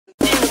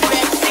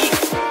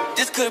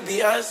could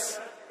be us.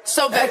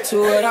 So back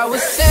to what I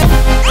was saying.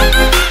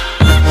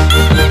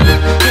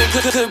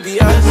 Could be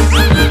us.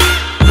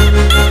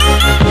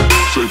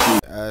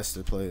 Ask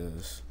the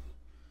players.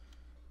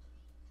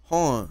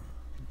 Hold on.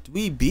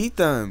 We beat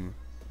them.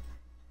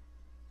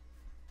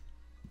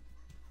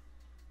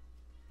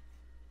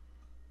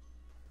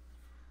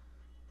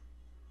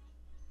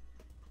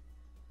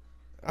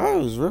 I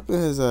was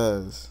ripping his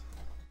ass.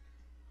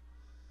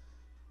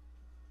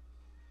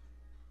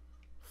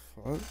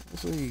 Fuck,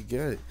 that's what he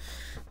get.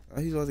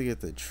 Now he's about to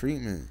get the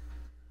treatment.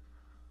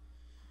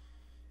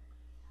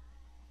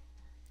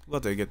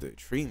 About to get the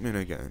treatment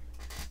again.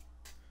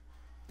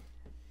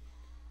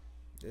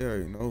 They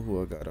already know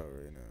who I got out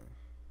right now.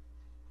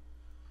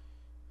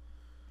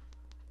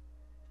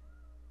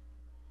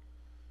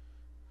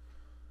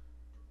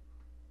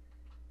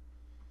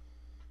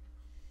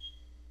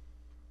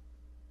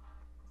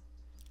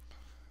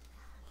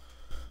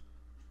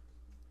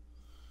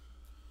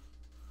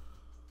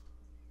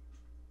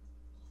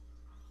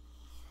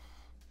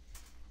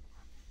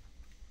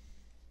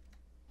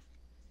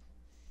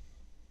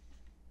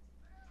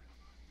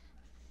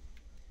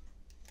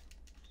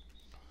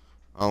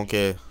 I don't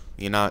care.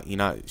 You're not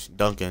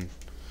dunking.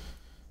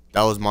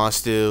 That was my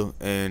steal,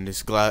 and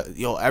it's glad.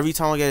 Yo, every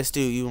time I get a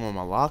steal, even on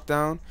my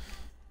lockdown,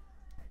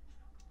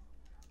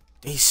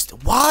 they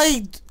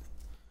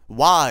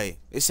why?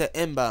 It said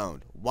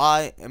inbound.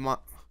 Why am I?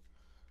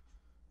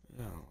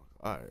 Yo,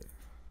 all right.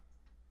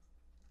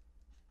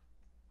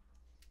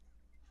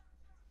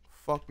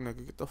 Fuck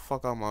nigga, get the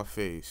fuck out of my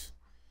face.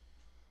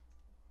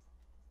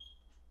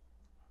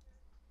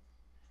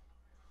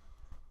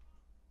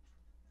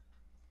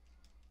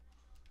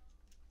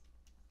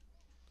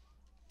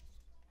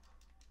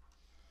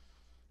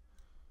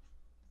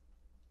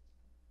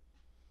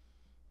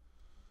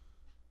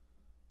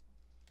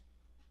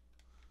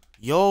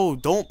 Yo,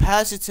 don't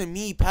pass it to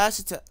me. Pass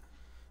it to...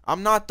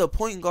 I'm not the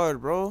point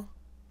guard, bro.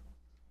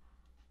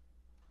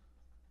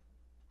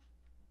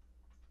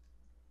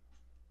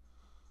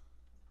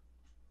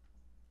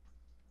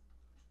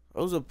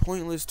 That was a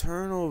pointless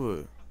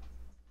turnover.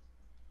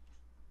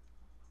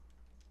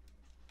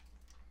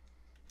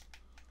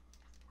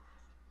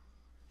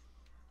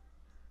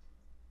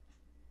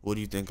 What do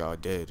you think I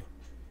did?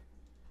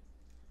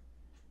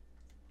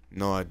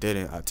 No, I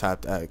didn't. I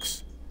tapped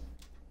X.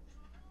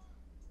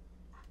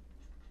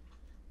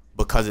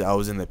 Because I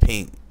was in the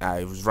paint,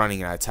 I was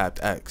running and I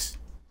tapped X.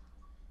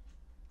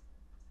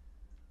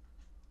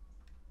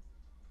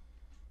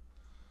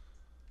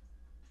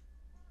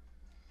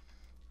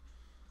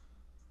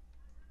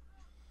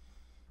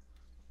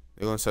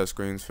 They're gonna set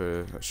screens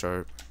for a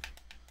sharp.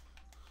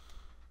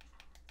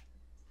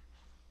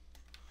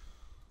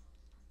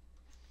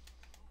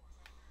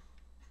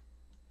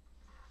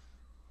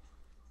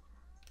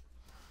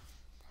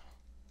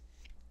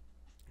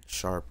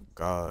 Sharp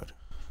God.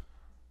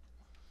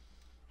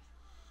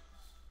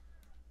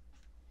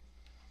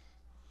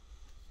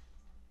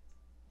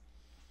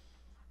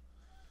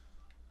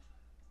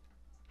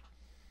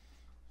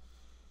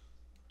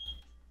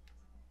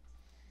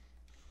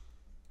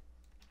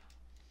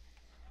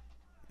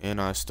 And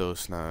I still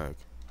snag.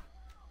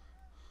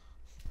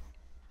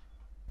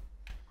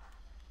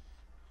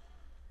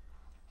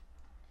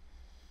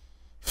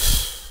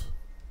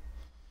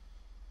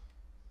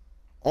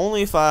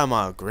 Only if I have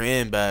my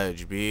grand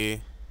badge,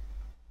 B.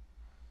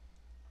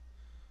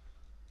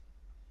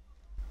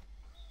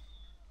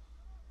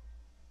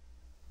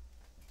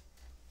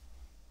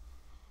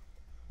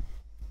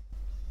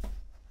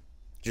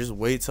 Just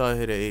wait till I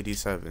hit an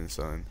 87,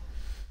 son.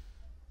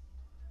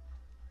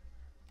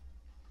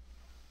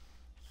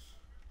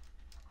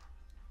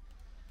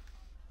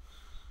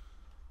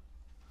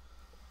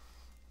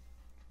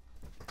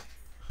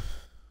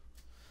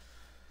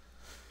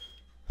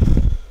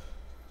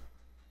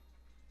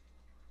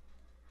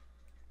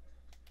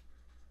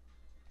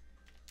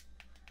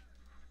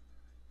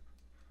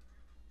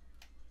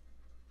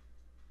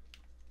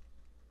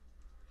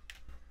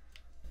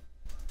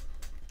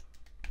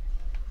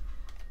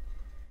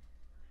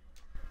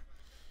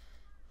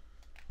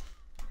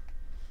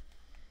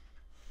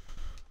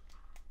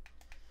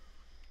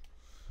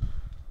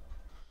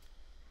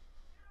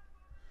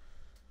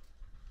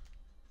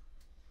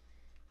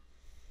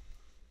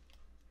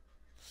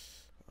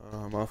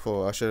 My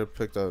fault. I should have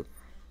picked up.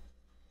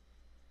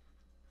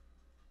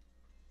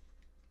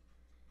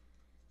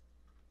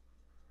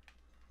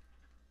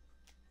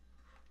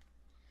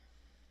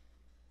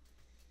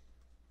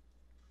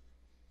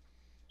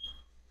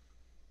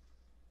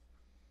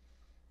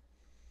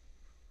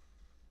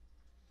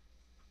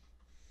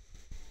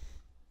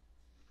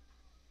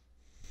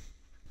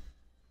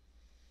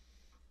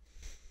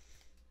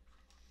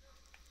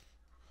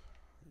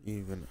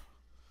 Even.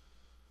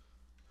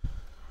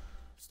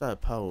 It's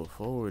that power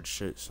forward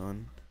shit,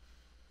 son.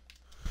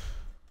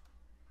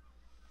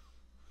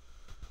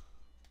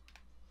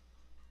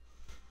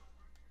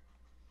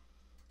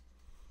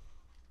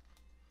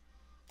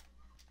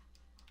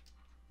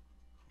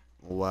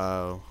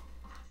 Wow.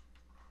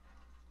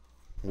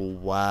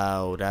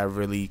 Wow, that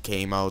really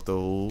came out the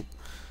hoop.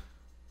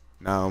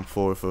 Now I'm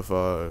 4 for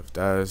 5.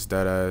 That's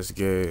that ass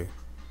gay.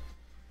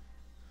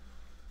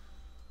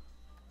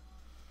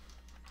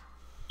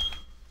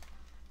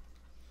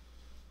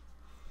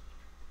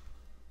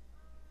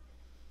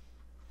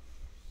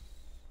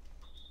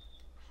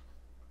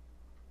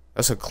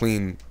 That's a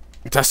clean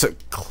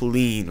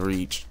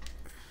reach.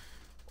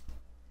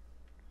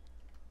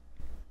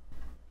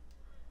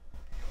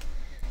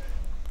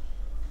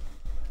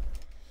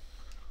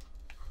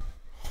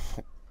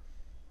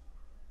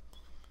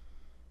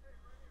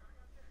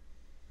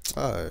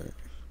 Alright.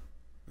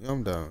 Yeah,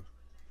 I'm down.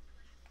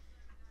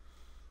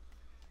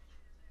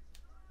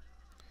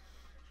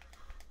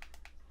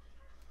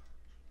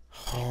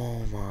 Oh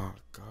my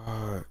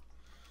god.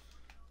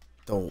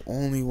 The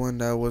only one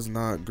that was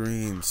not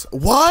greens.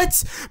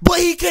 What? But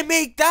he can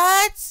make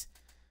that?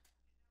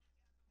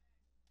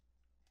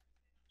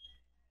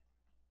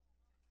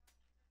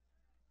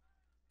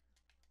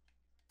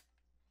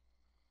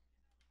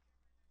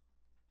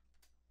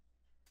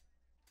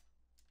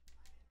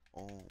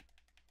 Oh.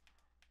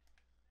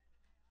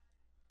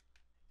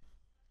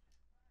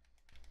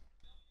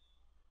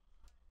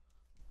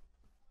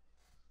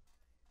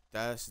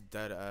 That's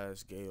dead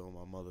ass gay on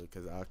my mother,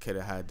 because I could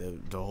have had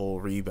the whole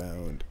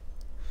rebound.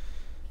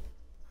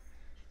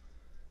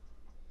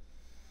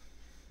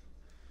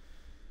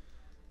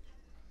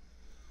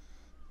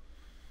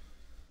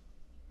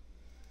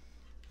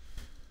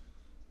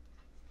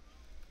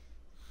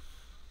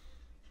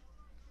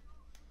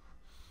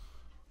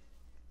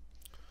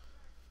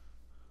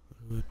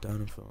 We're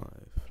down for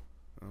life.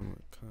 I'm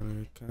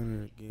gonna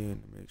counter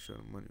again to make sure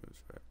the money was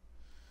right.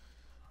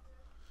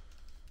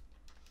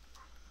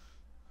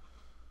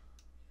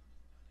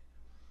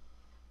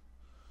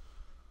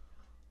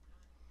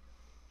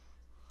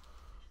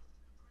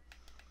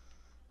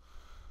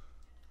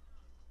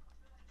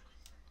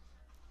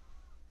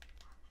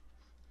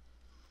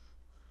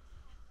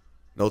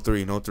 No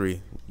three, no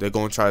three. They're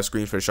gonna try a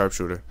screen for the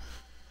sharpshooter.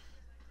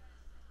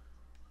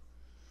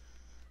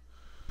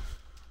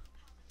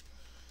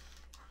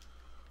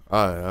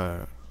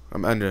 Alright.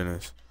 I'm ending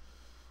this.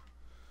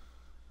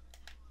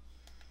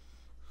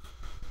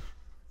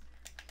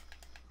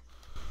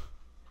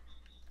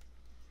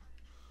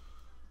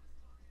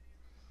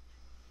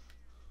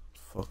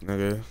 Fuck,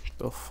 nigga.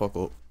 The fuck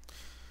up.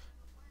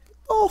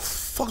 Oh,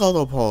 fuck out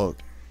the park.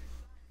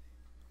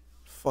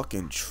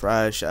 Fucking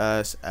trash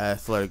ass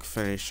athletic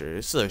finisher.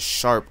 This is a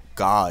sharp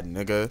god,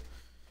 nigga.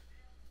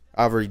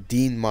 I've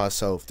redeemed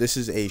myself. This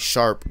is a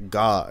sharp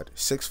god.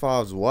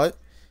 6'5's what?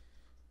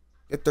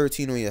 Get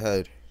 13 on your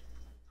head.